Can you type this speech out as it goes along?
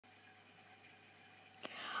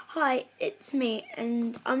Hi, it's me,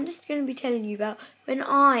 and I'm just going to be telling you about when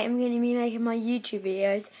I am going to be making my YouTube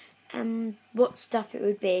videos and what stuff it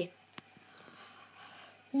would be.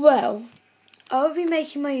 Well, I'll be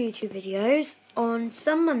making my YouTube videos on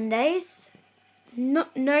some Mondays, no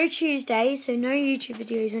Tuesdays, so no YouTube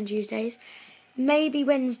videos on Tuesdays, maybe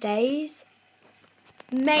Wednesdays,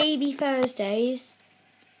 maybe Thursdays,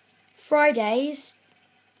 Fridays,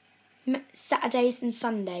 Saturdays and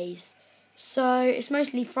Sundays. So it's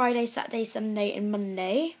mostly Friday, Saturday, Sunday and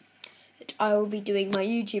Monday that I will be doing my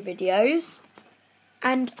YouTube videos.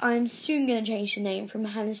 And I'm soon going to change the name from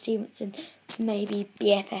Hannah Stevenson to maybe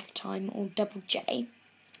BFF Time or Double J.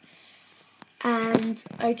 And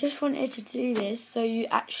I just wanted to do this so you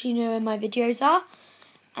actually know where my videos are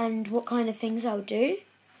and what kind of things I'll do.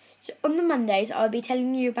 So on the Mondays, I'll be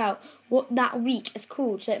telling you about what that week is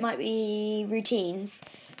called. So it might be routines.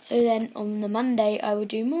 So then on the Monday, I will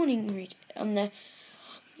do morning routine.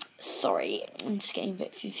 Sorry, I'm just getting a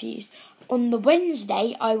bit confused. On the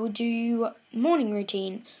Wednesday, I will do morning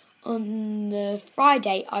routine. On the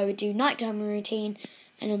Friday, I would do nighttime routine.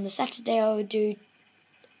 And on the Saturday, I would do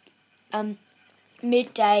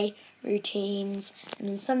midday routines. And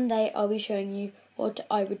on Sunday, I'll be showing you what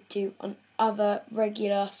I would do on other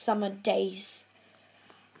regular summer days.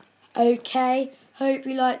 Okay, hope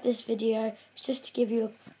you like this video. It's just to give you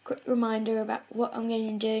a quick reminder about what I'm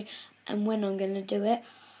going to do and when I'm going to do it.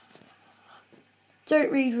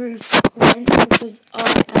 Don't read rude comments because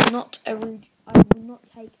I am not a rude. I will not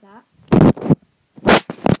take that. And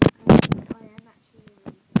I am actually a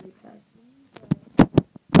really rude person, so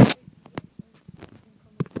don't forget to put some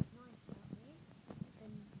comments nice about me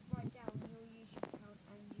and write down your YouTube account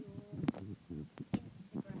and your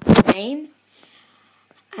Instagram name.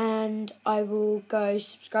 And I will go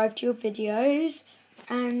subscribe to your videos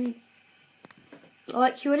and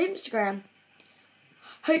like you on Instagram.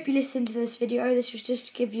 Hope you listened to this video. This was just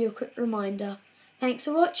to give you a quick reminder. Thanks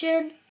for watching.